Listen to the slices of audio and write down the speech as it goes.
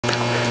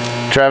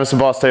Travis and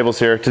Boss Tables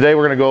here. Today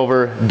we're going to go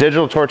over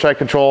digital torch height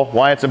control,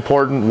 why it's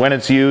important, when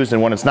it's used,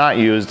 and when it's not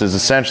used is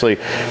essentially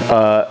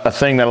a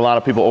thing that a lot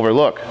of people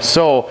overlook.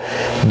 So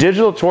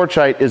digital torch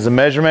height is the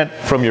measurement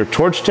from your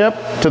torch tip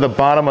to the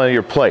bottom of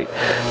your plate.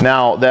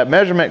 Now that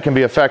measurement can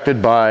be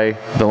affected by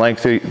the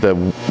length,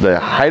 the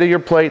height of your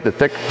plate, the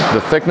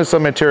thickness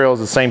of material is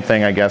the same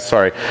thing, I guess,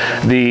 sorry.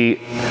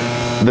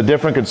 The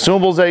different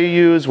consumables that you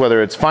use,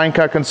 whether it's fine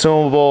cut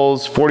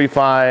consumables,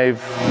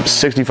 45,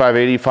 65,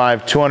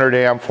 85, 200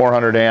 amp,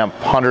 400 amp,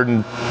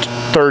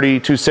 130,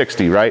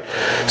 260, right?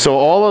 So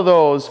all of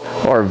those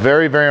are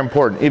very, very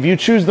important. If you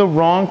choose the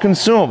wrong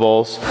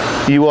consumables,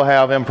 you will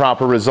have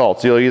improper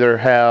results. You'll either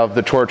have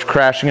the torch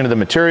crashing into the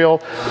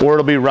material or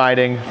it'll be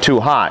riding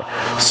too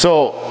high.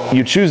 So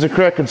you choose the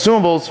correct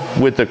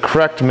consumables with the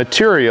correct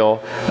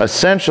material,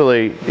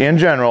 essentially, in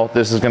general,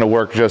 this is going to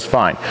work just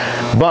fine.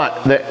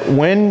 But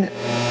when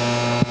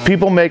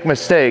people make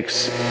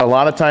mistakes, a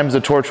lot of times the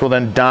torch will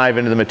then dive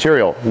into the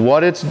material.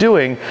 What it's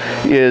doing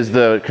is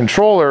the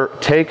controller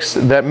takes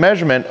that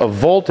measurement of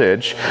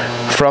voltage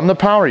from the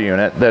power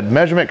unit. That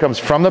measurement comes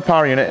from the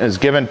power unit and is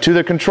given to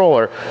the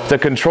controller. The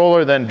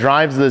controller then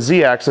drives the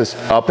Z-axis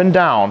up and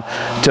down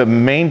to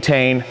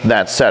maintain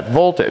that set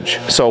voltage.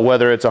 So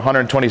whether it's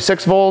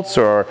 126 volts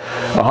or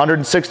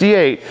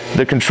 168,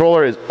 the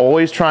controller is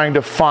always trying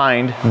to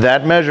find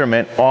that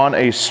measurement on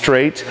a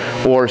straight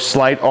or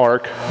slight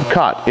arc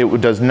cut. It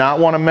does not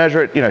want to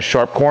measure it in a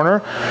sharp corner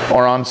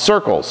or on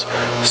circles.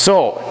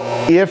 So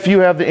if you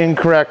have the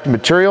incorrect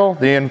material,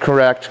 the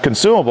incorrect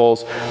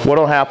consumables, what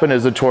will happen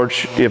is the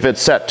torch, if it's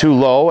set too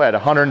low at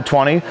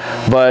 120,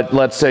 but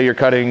let's say you're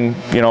cutting,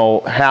 you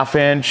know, ½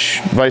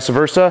 inch, vice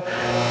versa,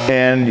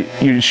 and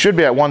you should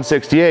be at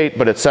 168,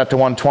 but it's set to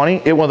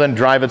 120, it will then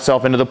drive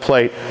itself into the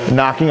plate,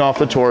 knocking off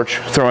the torch,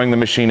 throwing the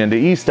machine into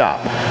E-stop.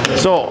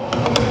 So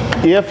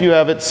if you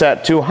have it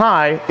set too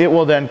high, it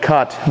will then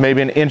cut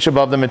maybe an inch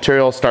above the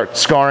material, start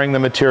scarring the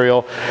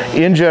material.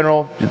 In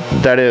general,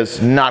 that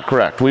is not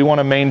correct. We want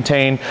to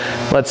maintain,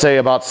 let's say,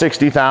 about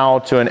 60 thou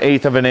to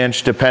 1/8 of an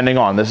inch, depending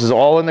on. This is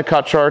all in the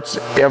cut charts.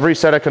 Every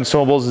set of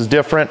consumables is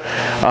different,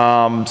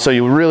 so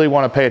you really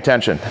want to pay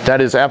attention. That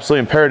is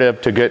absolutely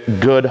imperative to get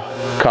good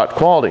cut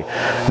quality.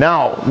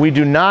 Now, we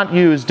do not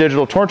use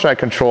digital torch height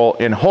control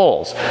in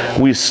holes.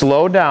 We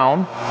slow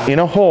down in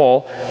a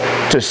hole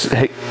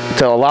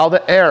to allow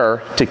the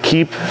air to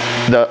keep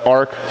the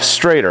arc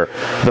straighter.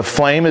 The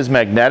flame is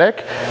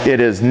magnetic. It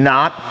is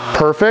not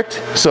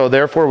perfect, so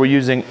therefore we're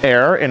using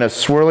air in a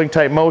swirling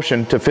type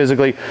motion to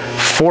physically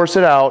force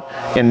it out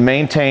and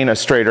maintain a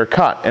straighter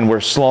cut. And we're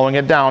slowing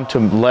it down to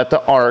let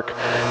the arc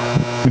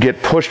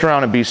get pushed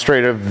around and be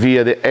straighter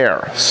via the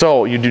air.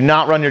 So you do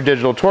not run your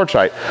digital torch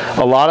height.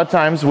 A lot of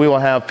times we will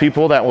have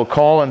people that will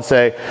call and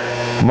say,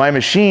 my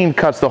machine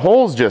cuts the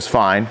holes just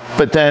fine,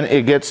 but then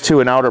it gets to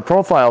an outer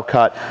profile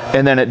cut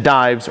and then it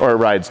dives or it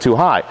rides too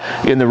high.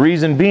 And the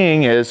reason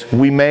being is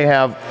we may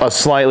have a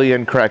slightly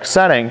incorrect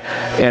setting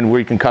and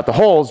we can cut the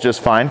holes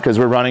just fine because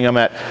we're running them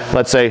at,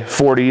 let's say,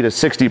 40 to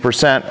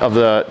 60% of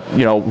the,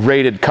 you know,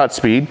 rated cut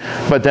speed.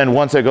 But then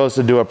once it goes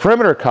to do a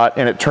perimeter cut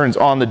and it turns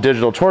on the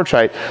digital torch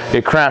height,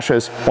 it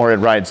crashes or it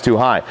rides too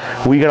high.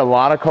 We get a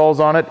lot of calls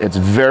on it. It's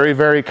very,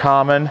 very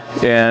common,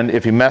 and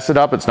if you mess it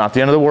up, it's not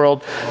the end of the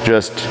world.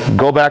 Just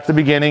go back to the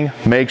beginning,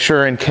 make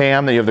sure in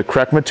CAM that you have the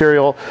correct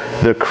material,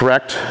 the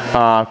correct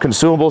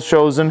consumables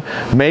chosen,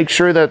 make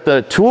sure that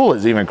the tool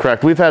is even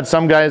correct. We've had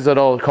some guys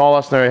that'll call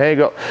us and they're, hey,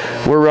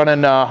 we're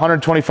running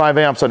 125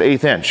 amps at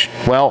 1/8 inch.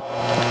 Well,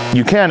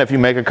 you can if you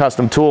make a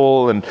custom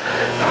tool, and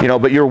you know,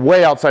 but you're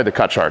way outside the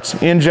cut charts.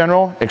 In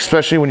general,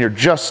 especially when you're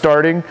just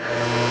starting,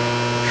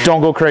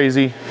 don't go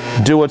crazy.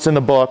 Do what's in the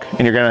book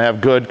and you're going to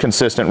have good,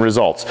 consistent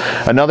results.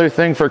 Another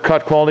thing for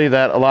cut quality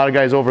that a lot of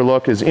guys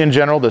overlook is, in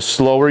general, the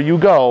slower you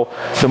go,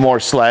 the more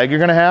slag you're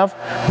going to have,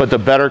 but the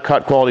better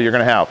cut quality you're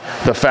going to have.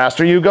 The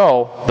faster you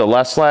go, the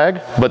less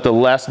slag, but the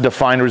less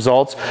defined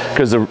results,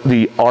 because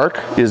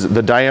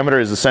the diameter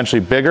is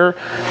essentially bigger,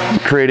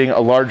 creating a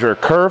larger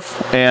curve,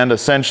 and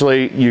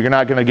essentially you're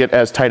not going to get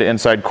as tight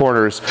inside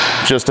corners,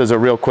 just as a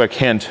real quick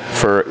hint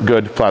for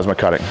good plasma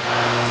cutting.